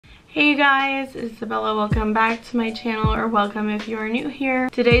Hey guys, Isabella. Welcome back to my channel, or welcome if you are new here.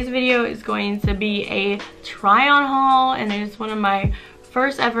 Today's video is going to be a try on haul, and it is one of my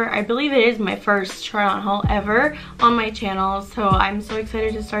first ever, I believe it is my first try on haul ever on my channel, so I'm so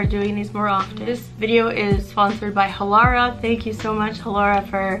excited to start doing these more often. This video is sponsored by Halara. Thank you so much, Halara,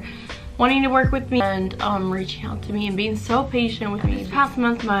 for wanting to work with me and reaching out to me and being so patient with me. This past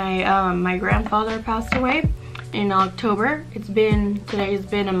month my grandfather passed away in October. Today's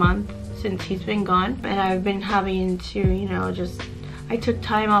been a month since he's been gone, and I've been having to, I took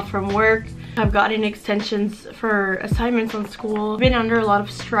time off from work. I've gotten extensions for assignments on school. I've been under a lot of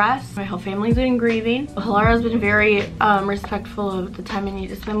stress. My whole family's been grieving. Halara's been very respectful of the time I need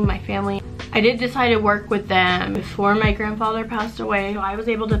to spend with my family. I did decide to work with them before my grandfather passed away. I was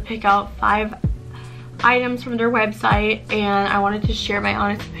able to pick out 5 items from their website, and I wanted to share my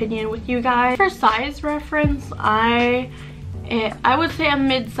honest opinion with you guys. For size reference, I would say a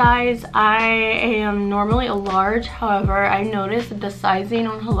mid-size. I am normally a large. However, I noticed that the sizing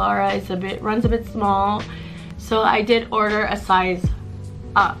on Halara is runs a bit small, so I did order a size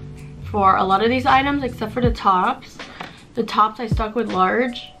up for a lot of these items except for the tops. The tops I stuck with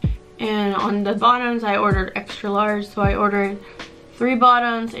large, and on the bottoms I ordered extra large, so I ordered 3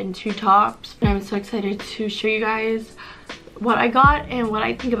 bottoms and 2 tops. And I'm so excited to show you guys what I got and what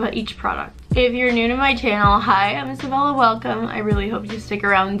I think about each product. If you're new to my channel, hi, I'm Isabella. Welcome. I really hope you stick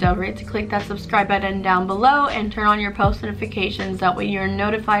around and don't forget to click that subscribe button down below and turn on your post notifications. That way you're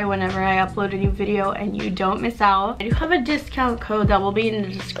notified whenever I upload a new video and you don't miss out. I do have a discount code that will be in the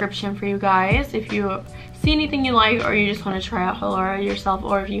description for you guys if you see anything you like, or you just want to try out Halara yourself,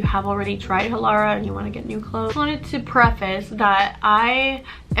 or if you have already tried Halara and you want to get new clothes. I wanted to preface that I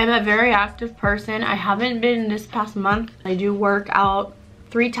am a very active person. I haven't been this past month. I do work out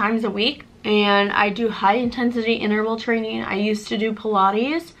 3 times a week, and I do high intensity interval training. I used to do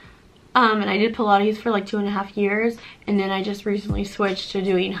Pilates, and I did Pilates for like 2.5 years, and then I just recently switched to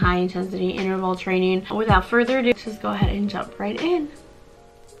doing high intensity interval training. Without further ado, let's just go ahead and jump right in.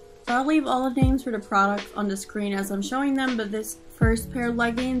 I'll leave all the names for the products on the screen as I'm showing them, but this first pair of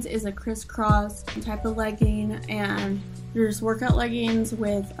leggings is a crisscross type of legging, and they're just workout leggings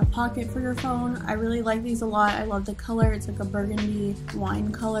with a pocket for your phone. I really like these a lot. I love the color. It's like a burgundy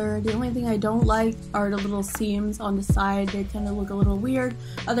wine color. The only thing I don't like are the little seams on the side. They tend to look a little weird.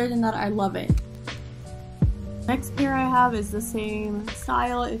 Other than that, I love it. Next pair I have is the same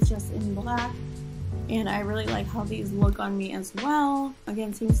style. It's just in black. And I really like how these look on me as well.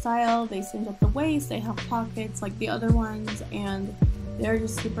 Again, same style. They cinch up the waist. They have pockets like the other ones, and they're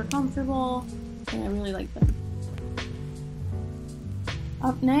just super comfortable, and I really like them.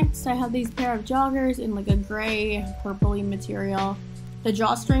 Up next, I have these pair of joggers in like a gray purpley material. The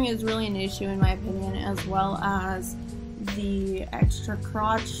drawstring is really an issue in my opinion, as well as the extra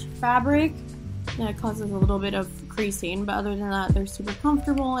crotch fabric that causes a little bit of creasing, but other than that, they're super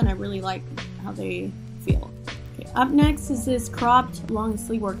comfortable, and I really like how they feel. Okay, up next is this cropped long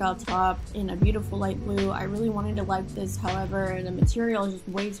sleeve workout top in a beautiful light blue. I really wanted to like this, however the material is just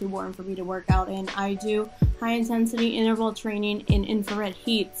way too warm for me to work out in. I do high intensity interval training in infrared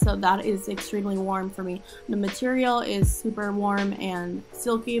heat, so that is extremely warm for me. The material is super warm and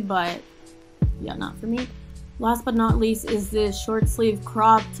silky, but yeah, not for me. Last but not least is this short sleeve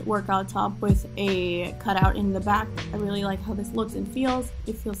cropped workout top with a cutout in the back. I really like how this looks and feels.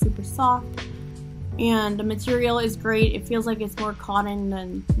 It feels super soft, and the material is great. It feels like it's more cotton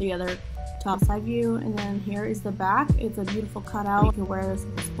than the other top side view. And then here is the back. It's a beautiful cutout. You can wear this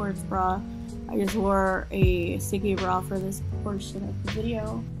with a sports bra. I just wore a sticky bra for this portion of the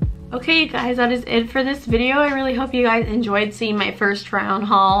video. Okay, you guys, that is it for this video. I really hope you guys enjoyed seeing my first try on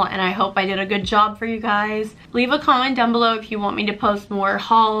haul, and I hope I did a good job for you guys. Leave a comment down below if you want me to post more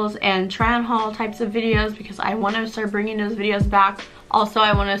hauls and try on haul types of videos, because I want to start bringing those videos back. Also,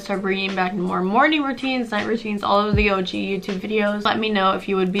 I want to start bringing back more morning routines, night routines, all of the OG YouTube videos. Let me know if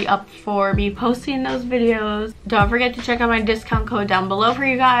you would be up for me posting those videos. Don't forget to check out my discount code down below for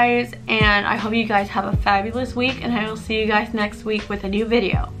you guys, and I hope you guys have a fabulous week, and I will see you guys next week with a new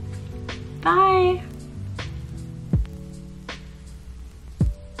video. Bye!